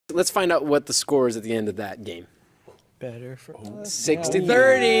Let's find out what the score is at the end of that game. Better for us.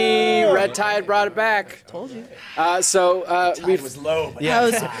 60-30. Red Tide brought it back. Told you. We was low. But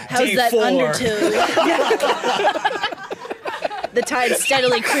How's that undertow? The tide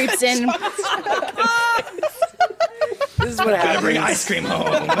steadily creeps in. This is what happens. Bring ice cream home.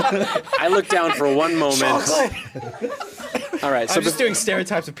 I look down for one moment. All right, so I'm just doing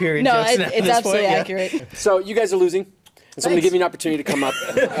stereotypes of period No, jokes. it's absolutely accurate. So you guys are losing. So I'm going to give you an opportunity to come up.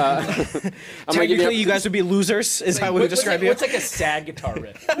 I'm gonna give Technically, you guys would be losers, is how we would describe you. What's like a sad guitar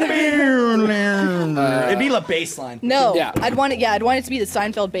riff? It'd be the bass line. No, Yeah. I'd want it to be the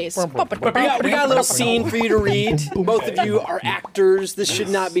Seinfeld bass. We got a little scene for you to read. Both of you are actors. This should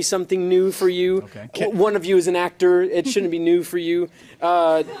not be something new for you. Okay. One of you is an actor. It shouldn't be new for you.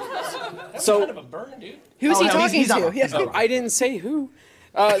 Kind of a burn, dude. Who's he no, talking he's to? up. Yeah. I didn't say who.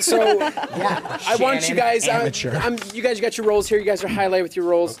 I want you guys. You guys got your roles here. You guys are highlighted with your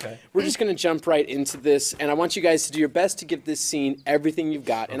roles. Okay. We're just gonna jump right into this, and I want you guys to do your best to give this scene everything you've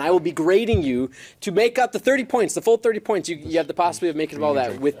got, and I will be grading you to make up the 30 points, the full 30 points. You have the possibility of making all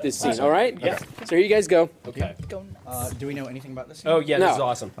that with this scene. All right? Yeah. So here you guys go. Okay. Do we know anything about this? Oh yeah, No. this is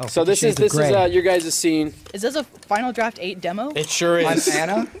awesome. So this is your guys' scene. Is this a Final Draft 8 demo? It sure is. I'm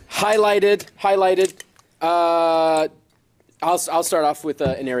Anna. Highlighted. I'll start off with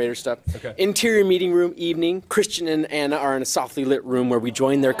narrator stuff. Okay. Interior meeting room, evening. Christian and Anna are in a softly lit room where we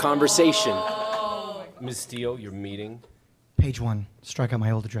join their conversation. Ms. Steele, your meeting, Page 1. Strike out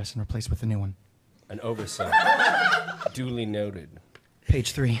my old address and replace with the new one. an oversight. Duly noted.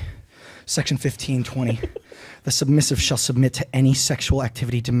 Page 3. Section 1520. The submissive shall submit to any sexual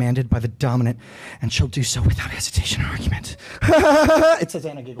activity demanded by the dominant and shall do so without hesitation or argument. It says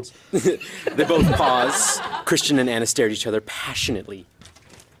Anna giggles. They both pause. Christian and Anna stare at each other passionately.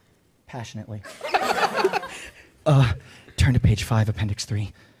 Passionately. Turn to page 5, appendix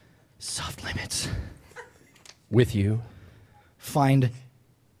 3. Soft limits. With you, Find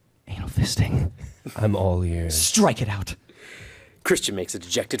anal fisting. I'm all ears. Strike it out. Christian makes a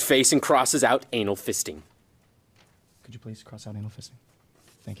dejected face and crosses out anal fisting. Could you please cross out anal fisting?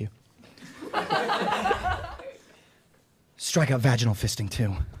 Thank you. Strike out vaginal fisting,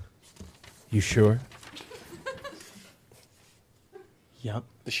 too. You sure? Yup.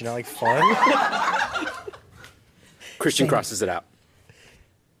 Is she not like fun? Christian crosses it out.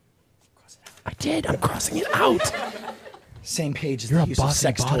 I did. I'm crossing it out. Same page as You're the a use of bossy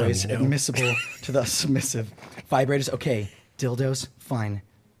sex bottom, toys, you know. admissible to the submissive. Vibrators, okay. Dildos, fine.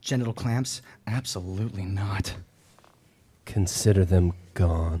 Genital clamps, absolutely not. Consider them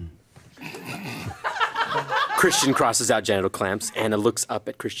gone. Christian crosses out genital clamps. Anna looks up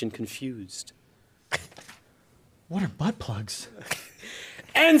at Christian confused. What are butt plugs?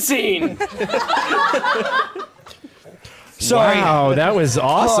 End scene! Sorry. Wow, that was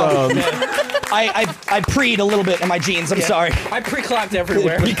awesome. I preed a little bit in my jeans, I'm sorry. I pre-clapped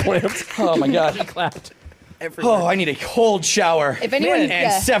everywhere. Pre-clamped. Oh my god. Clapped. Oh, I need a cold shower. If anyone,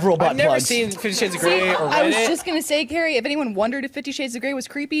 And several butt I've never plugs. seen 50 Shades of Grey or I read was it. just gonna say, Kerry, if anyone wondered if 50 Shades of Grey was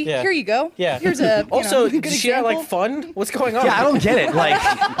creepy, Yeah. here you go. Yeah. Here's a Also, good does she not like example. fun? What's going on? Yeah, I don't get it. Like,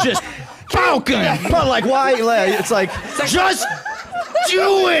 just Falcon. But like, why? Like, it's like, just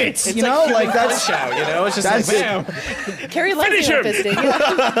do it. It's You know, like that's that's. shout, you know? It's just That's like, it. bam. Kerry likes Finish anal him.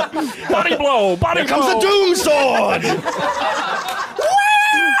 fisting. Yeah. Body blow. Body Here comes the Doom Sword.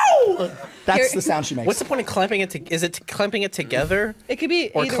 Woo! That's Here- the sound she makes. What's the point of clamping it? Is it clamping it together? It could be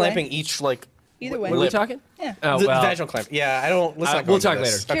Or either clamping way. each, like... Either way. What are we talking? Yeah. Oh, the well. vaginal clamp. Yeah, I don't... Let's not go we'll into talk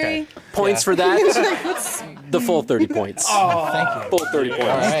this. later. Kerry, Points for that. The full 30 points. Thank you. Full 30 points.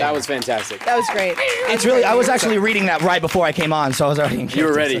 That was fantastic. that was great. It's really. I was actually reading that right before I came on, so I was already. You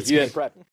were ready. You had prep.